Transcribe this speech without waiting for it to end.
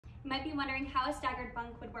You might be wondering how a staggered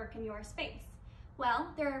bunk would work in your space. Well,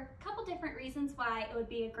 there are a couple different reasons why it would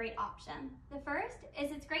be a great option. The first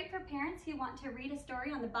is it's great for parents who want to read a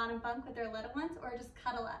story on the bottom bunk with their little ones or just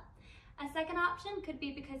cuddle up. A second option could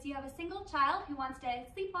be because you have a single child who wants to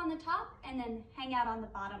sleep on the top and then hang out on the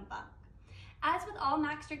bottom bunk. As with all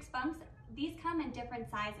Maxtrix bunks, these come in different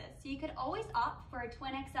sizes, so you could always opt for a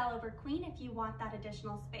twin XL over queen if you want that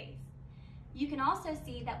additional space. You can also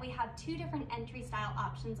see that we have two different entry style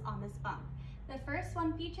options on this bunk. The first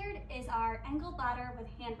one featured is our angled ladder with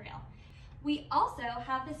handrail. We also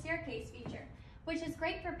have the staircase feature, which is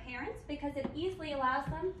great for parents because it easily allows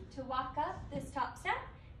them to walk up this top step,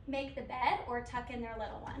 make the bed, or tuck in their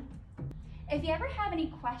little one. If you ever have any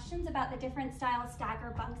questions about the different style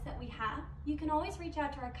stagger bunks that we have, you can always reach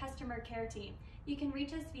out to our customer care team. You can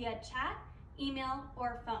reach us via chat, email,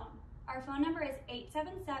 or phone. Our phone number is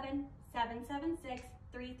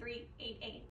 877-776-3388.